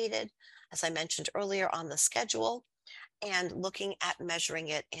indicated, as I mentioned earlier on the schedule, and looking at measuring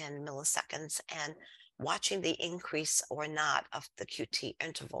it in milliseconds and watching the increase or not of the QT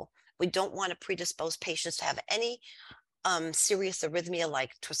interval. We don't want to predispose patients to have any serious arrhythmia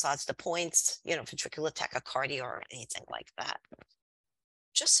like torsades de pointes, ventricular tachycardia or anything like that.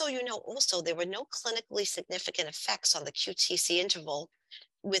 Just so you know, also, there were no clinically significant effects on the QTc interval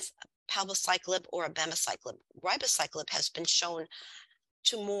with palbociclib or abemaciclib. Ribociclib has been shown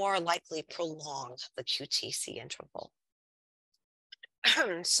to more likely prolong the QTc interval.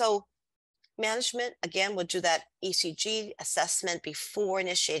 So management, again, would do that ECG assessment before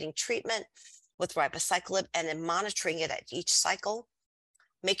initiating treatment with ribociclib and then monitoring it at each cycle,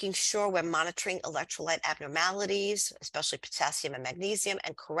 making sure we're monitoring electrolyte abnormalities, especially potassium and magnesium,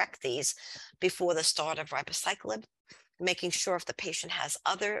 and correct these before the start of ribociclib, making sure if the patient has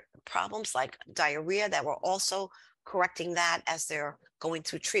other problems like diarrhea, that we're also correcting that as they're going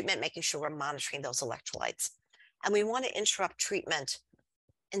through treatment, making sure we're monitoring those electrolytes. And we want to interrupt treatment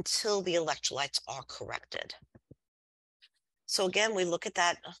until the electrolytes are corrected. So again, we look at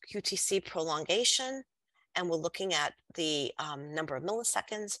that QTc prolongation, and we're looking at the number of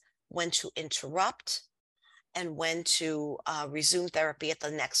milliseconds, when to interrupt, and when to resume therapy at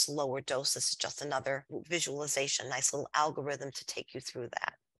the next lower dose. This is just another visualization, nice little algorithm to take you through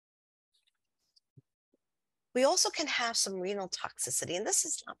that. We also can have some renal toxicity, and this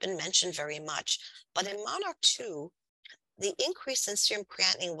has not been mentioned very much, but in Monarch 2, the increase in serum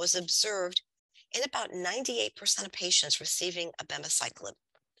creatinine was observed in about 98% of patients receiving abemaciclib.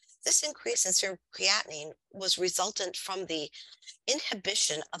 This increase in serum creatinine was resultant from the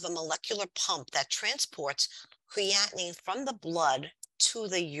inhibition of a molecular pump that transports creatinine from the blood to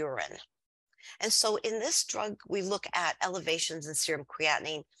the urine. And so in this drug, we look at elevations in serum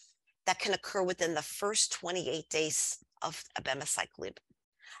creatinine that can occur within the first 28 days of abemaciclib.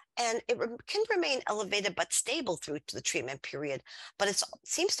 And it can remain elevated but stable through to the treatment period, but it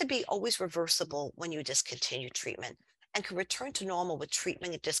seems to be always reversible when you discontinue treatment and can return to normal with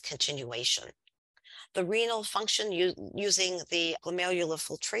treatment and discontinuation. The renal function using the glomerular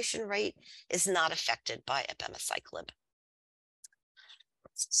filtration rate is not affected by abemaciclib.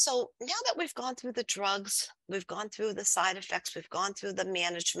 So now that we've gone through the drugs, we've gone through the side effects, we've gone through the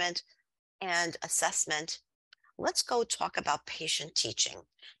management and assessment, let's go talk about patient teaching.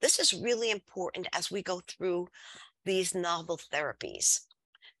 This is really important as we go through these novel therapies.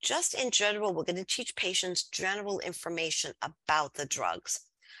 Just in general, we're going to teach patients general information about the drugs.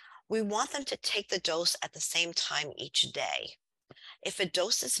 We want them to take the dose at the same time each day. If a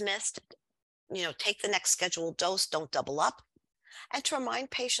dose is missed, take the next scheduled dose, don't double up. And to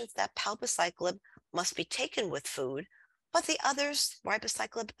remind patients that palbociclib must be taken with food, but the others,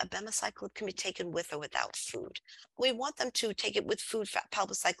 ribociclib, abemaciclib, can be taken with or without food. We want them to take it with food,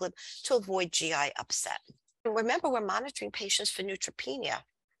 palbociclib, to avoid GI upset. And remember, we're monitoring patients for neutropenia.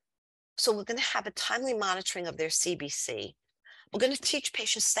 So we're going to have a timely monitoring of their CBC. We're going to teach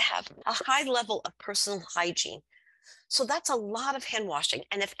patients to have a high level of personal hygiene. So that's a lot of hand washing.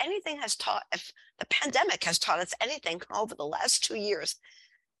 And if the pandemic has taught us anything over the last 2 years,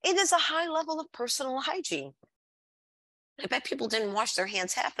 it is a high level of personal hygiene. I bet people didn't wash their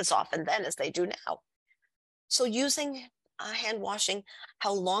hands half as often then as they do now. So using hand washing,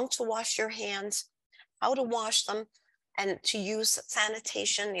 how long to wash your hands, how to wash them, and to use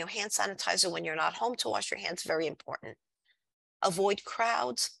sanitation, hand sanitizer when you're not home to wash your hands, very important. Avoid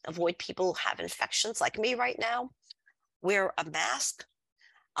crowds, avoid people who have infections like me right now. Wear a mask,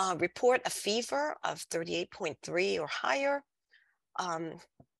 report a fever of 38.3 or higher,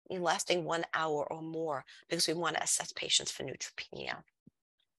 lasting 1 hour or more, because we want to assess patients for neutropenia.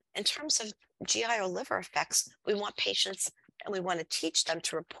 In terms of GI or liver effects, we want patients and we want to teach them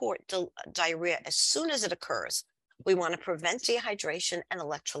to report diarrhea as soon as it occurs. We want to prevent dehydration and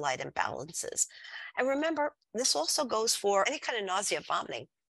electrolyte imbalances. And remember, this also goes for any kind of nausea, vomiting.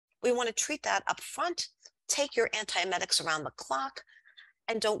 We want to treat that up front, take your antiemetics around the clock,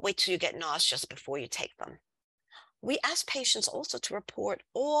 and don't wait till you get nauseous before you take them. We ask patients also to report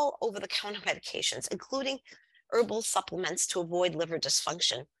all over-the-counter medications, including herbal supplements to avoid liver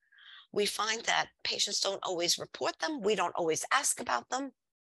dysfunction. We find that patients don't always report them. We don't always ask about them.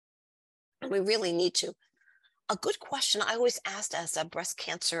 And we really need to. A good question I always ask as a breast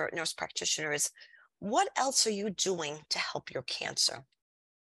cancer nurse practitioner is, what else are you doing to help your cancer?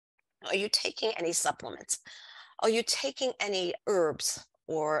 Are you taking any supplements? Are you taking any herbs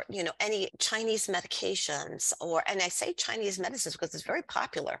or, any Chinese medications? And I say Chinese medicines because it's very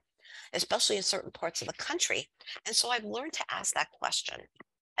popular, especially in certain parts of the country. And so I've learned to ask that question,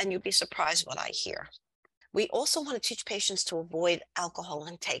 and you'd be surprised what I hear. We also want to teach patients to avoid alcohol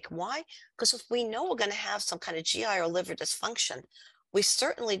intake. Why? Because if we know we're going to have some kind of GI or liver dysfunction, we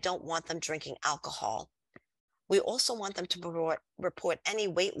certainly don't want them drinking alcohol. We also want them to report any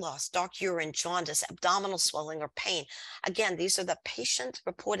weight loss, dark urine, jaundice, abdominal swelling, or pain. Again, these are the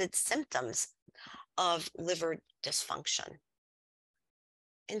patient-reported symptoms of liver dysfunction.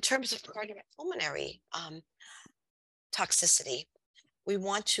 In terms of cardiopulmonary toxicity, we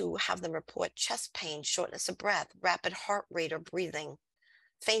want to have them report chest pain, shortness of breath, rapid heart rate or breathing,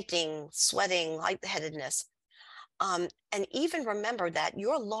 fainting, sweating, lightheadedness. And even remember that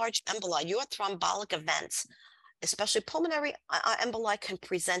your large emboli, your thrombotic events, especially pulmonary emboli, can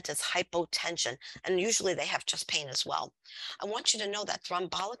present as hypotension, and usually they have chest pain as well. I want you to know that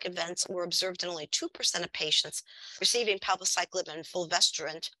thrombotic events were observed in only 2% of patients receiving palbociclib and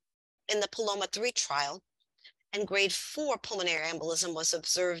fulvestrant in the Paloma 3 trial, and grade 4 pulmonary embolism was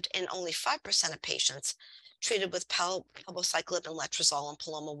observed in only 5% of patients treated with palbociclib and letrozole in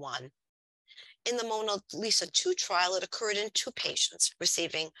Paloma 1. In the Mona Lisa 2 trial, it occurred in 2 patients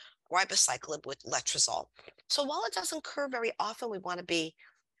receiving ribociclib with letrozole. So while it doesn't occur very often, we want to be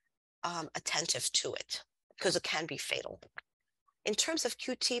attentive to it because it can be fatal. In terms of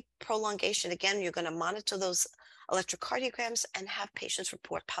QT prolongation, again, you're going to monitor those electrocardiograms and have patients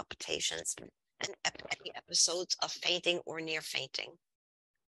report palpitations and any episodes of fainting or near fainting.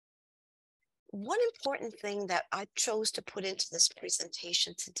 One important thing that I chose to put into this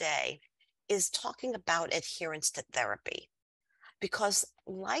presentation today is talking about adherence to therapy. Because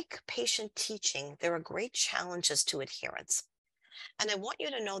like patient teaching, there are great challenges to adherence. And I want you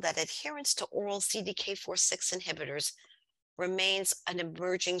to know that adherence to oral CDK4/6 inhibitors remains an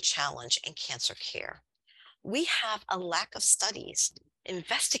emerging challenge in cancer care. We have a lack of studies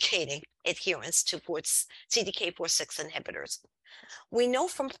investigating adherence towards CDK4/6 inhibitors. We know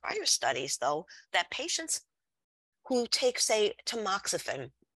from prior studies, though, that patients who take, say,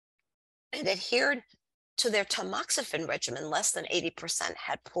 tamoxifen and adhered to their tamoxifen regimen, less than 80%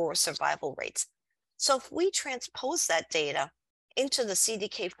 had poor survival rates. So if we transpose that data into the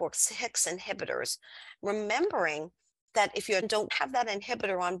CDK4/6 inhibitors, remembering that if you don't have that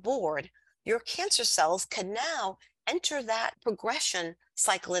inhibitor on board, your cancer cells can now enter that progression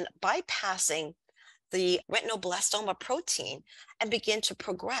cycle and bypassing the retinoblastoma protein and begin to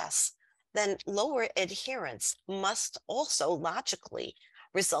progress, then lower adherence must also logically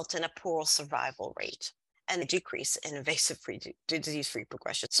result in a poor survival rate and a decrease in invasive-free, disease-free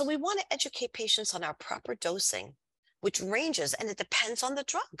progression. So we want to educate patients on our proper dosing, which ranges, and it depends on the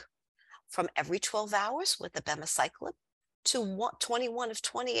drug, from every 12 hours with abemaciclib to 21 of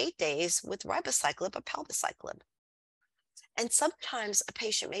 28 days with ribociclib or palbociclib. And sometimes a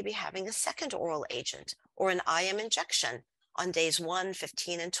patient may be having a second oral agent or an IM injection on days 1,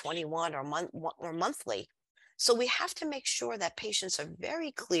 15, and 21 or monthly. So we have to make sure that patients are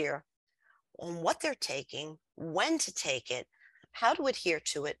very clear on what they're taking, when to take it, how to adhere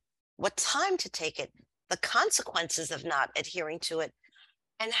to it, what time to take it, the consequences of not adhering to it,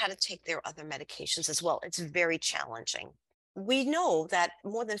 and how to take their other medications as well. It's very challenging. We know that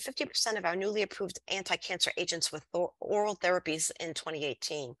more than 50% of our newly approved anti-cancer agents with oral therapies in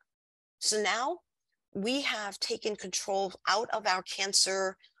 2018. So now we have taken control out of our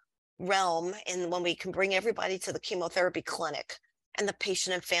cancer realm, and when we can bring everybody to the chemotherapy clinic, and the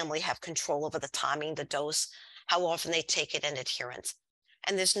patient and family have control over the timing, the dose, how often they take it, and adherence.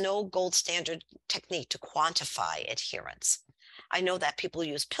 And there's no gold standard technique to quantify adherence. I know that people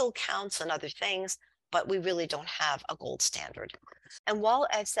use pill counts and other things, but we really don't have a gold standard. And while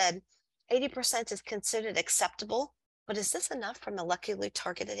I said 80% is considered acceptable, but is this enough for molecularly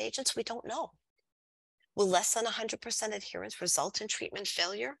targeted agents? We don't know. Will less than 100% adherence result in treatment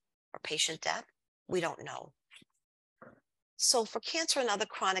failure or patient death? We don't know. So for cancer and other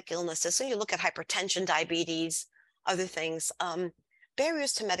chronic illnesses, so you look at hypertension, diabetes, other things,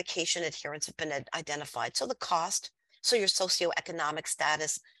 barriers to medication adherence have been identified. So the cost, so your socioeconomic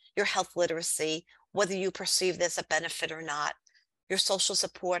status, your health literacy, whether you perceive this a benefit or not, your social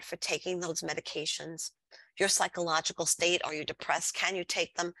support for taking those medications, your psychological state, are you depressed? Can you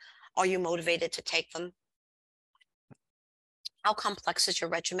take them? Are you motivated to take them? How complex is your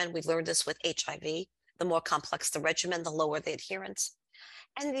regimen? We learned this with HIV. The more complex the regimen, the lower the adherence.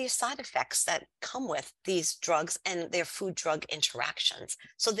 And the side effects that come with these drugs and their food-drug interactions.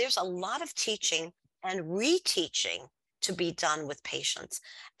 So there's a lot of teaching and reteaching to be done with patients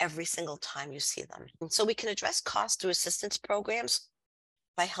every single time you see them. And so we can address costs through assistance programs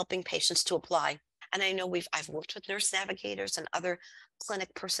by helping patients to apply. And I know I've worked with nurse navigators and other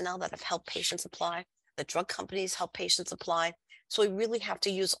clinic personnel that have helped patients apply. The drug companies help patients apply. So we really have to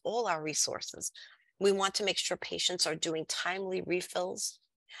use all our resources. We want to make sure patients are doing timely refills,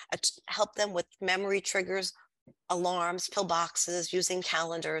 help them with memory triggers, alarms, pill boxes, using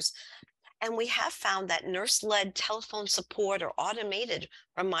calendars. And we have found that nurse-led telephone support or automated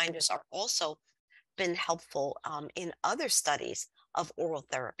reminders are also been helpful in other studies of oral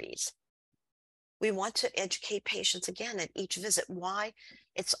therapies. We want to educate patients again at each visit why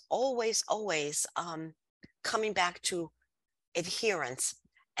it's always coming back to adherence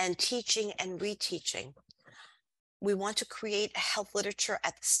and teaching and reteaching. We want to create a health literature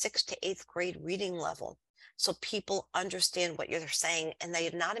at the 6th to 8th grade reading level so people understand what you're saying and they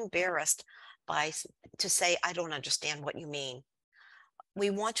are not embarrassed to say, I don't understand what you mean. We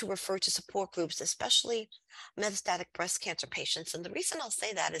want to refer to support groups, especially metastatic breast cancer patients. And the reason I'll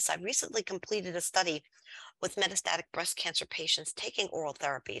say that is I recently completed a study with metastatic breast cancer patients taking oral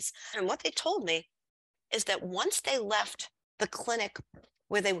therapies. And what they told me is that once they left the clinic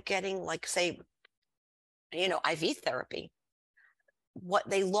where they were getting, like, say, IV therapy,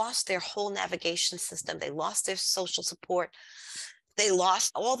 they lost their whole navigation system. They lost their social support. They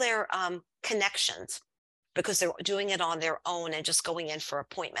lost all their connections because they're doing it on their own and just going in for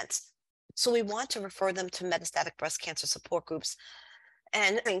appointments. So we want to refer them to metastatic breast cancer support groups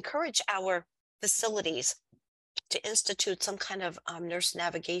and encourage our facilities to institute some kind of nurse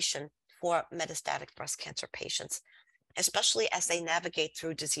navigation for metastatic breast cancer patients, especially as they navigate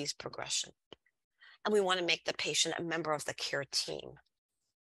through disease progression. And we want to make the patient a member of the care team.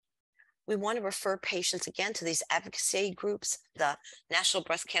 We want to refer patients again to these advocacy groups, the National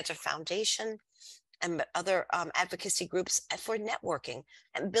Breast Cancer Foundation, and other advocacy groups for networking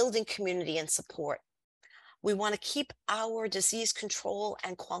and building community and support. We want to keep our disease control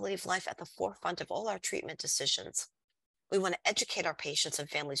and quality of life at the forefront of all our treatment decisions. We want to educate our patients and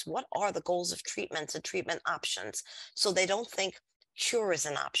families. What are the goals of treatments and treatment options so they don't think cure is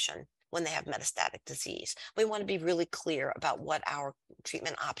an option when they have metastatic disease. We want to be really clear about what our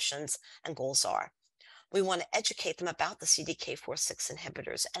treatment options and goals are. We want to educate them about the CDK4/6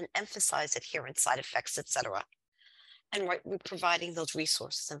 inhibitors and emphasize adherence, side effects, etc. And we're providing those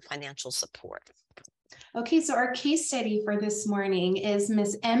resources and financial support. Okay, so our case study for this morning is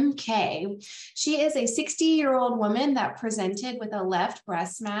Miss MK. She is a 60-year-old woman that presented with a left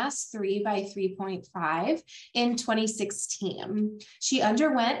breast mass 3 by 3.5 in 2016. She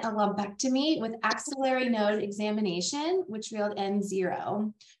underwent a lumpectomy with axillary node examination, which revealed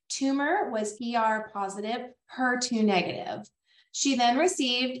N0. Tumor was ER positive, HER2 negative. She then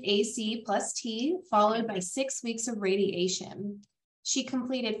received AC plus T, followed by 6 weeks of radiation. She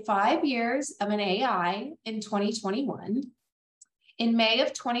completed 5 years of an AI in 2021. In May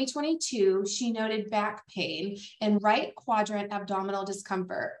of 2022, she noted back pain and right quadrant abdominal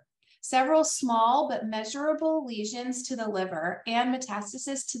discomfort. Several small but measurable lesions to the liver and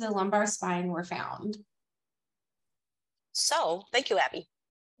metastasis to the lumbar spine were found. So, thank you, Abby.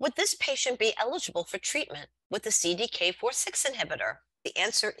 Would this patient be eligible for treatment with the CDK4/6 inhibitor? The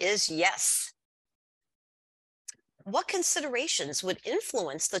answer is yes. What considerations would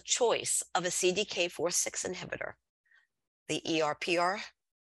influence the choice of a CDK4/6 inhibitor? The ER/PR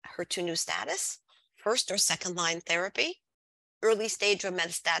HER2 new status, first or second line therapy, early stage or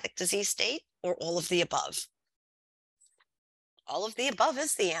metastatic disease state, or all of the above? All of the above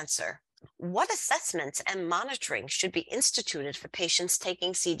is the answer. What assessments and monitoring should be instituted for patients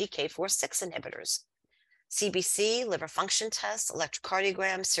taking CDK4/6 inhibitors? CBC, liver function test,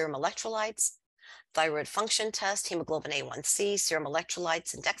 electrocardiogram, serum electrolytes, thyroid function test, hemoglobin A1C, serum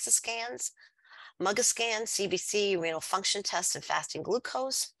electrolytes, and DEXA scans, MUGA scan, CBC, renal function test, and fasting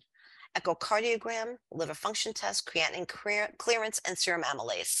glucose, echocardiogram, liver function test, creatinine clearance, and serum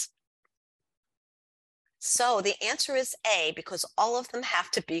amylase. So the answer is A, because all of them have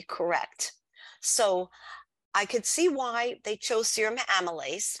to be correct. So I could see why they chose serum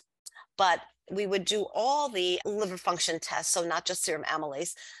amylase, but we would do all the liver function tests, so not just serum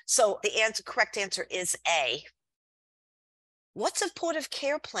amylase. So the correct answer is A. What supportive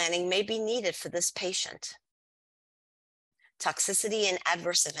care planning may be needed for this patient? Toxicity and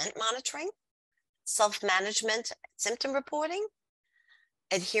adverse event monitoring, self-management, symptom reporting,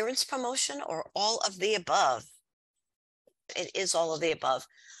 adherence promotion, or all of the above? It is all of the above.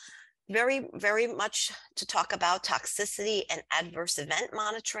 Very, very much to talk about: toxicity and adverse event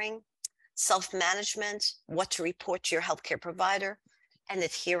monitoring, self-management, what to report to your healthcare provider, and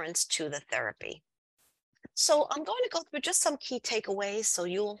adherence to the therapy. So I'm going to go through just some key takeaways so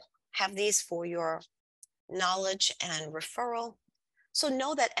you'll have these for your knowledge and referral. So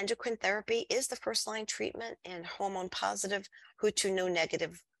know that endocrine therapy is the first-line treatment in hormone-positive,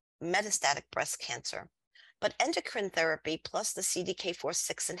 HER2-negative metastatic breast cancer. But endocrine therapy plus the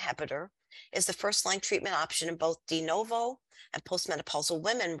CDK4/6 inhibitor is the first-line treatment option in both de novo and postmenopausal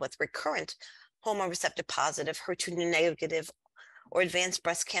women with recurrent hormone receptor positive, HER2-negative, or advanced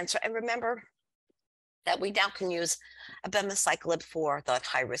breast cancer. And remember that we now can use abemaciclib for the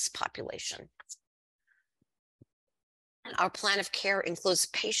high-risk population. Our plan of care includes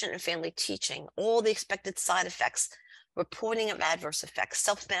patient and family teaching, all the expected side effects, reporting of adverse effects,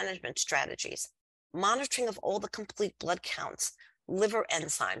 self-management strategies, monitoring of all the complete blood counts, liver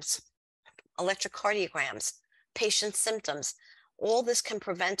enzymes, electrocardiograms, patient symptoms. All this can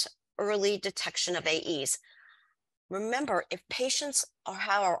prevent early detection of AEs. Remember, if patients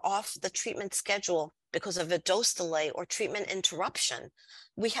are off the treatment schedule because of a dose delay or treatment interruption,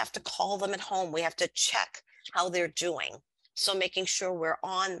 we have to call them at home. We have to check how they're doing. So making sure we're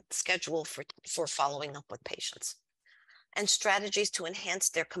on schedule for following up with patients. And strategies to enhance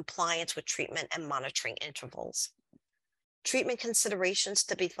their compliance with treatment and monitoring intervals. Treatment considerations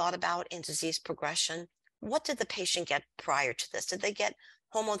to be thought about in disease progression. What did the patient get prior to this? Did they get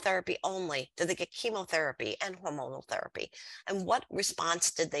hormone therapy only? Did they get chemotherapy and hormonal therapy? And what response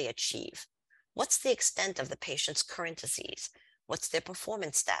did they achieve? What's the extent of the patient's current disease? What's their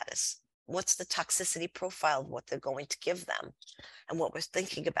performance status? What's the toxicity profile of what they're going to give them? And what we're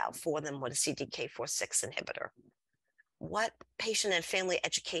thinking about for them with a CDK4/6 inhibitor. What patient and family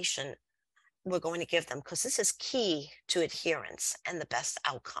education we're going to give them, because this is key to adherence and the best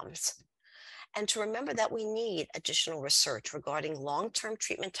outcomes. And to remember that we need additional research regarding long-term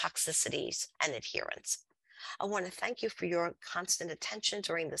treatment toxicities and adherence. I want to thank you for your constant attention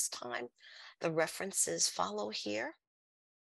during this time. The references follow here.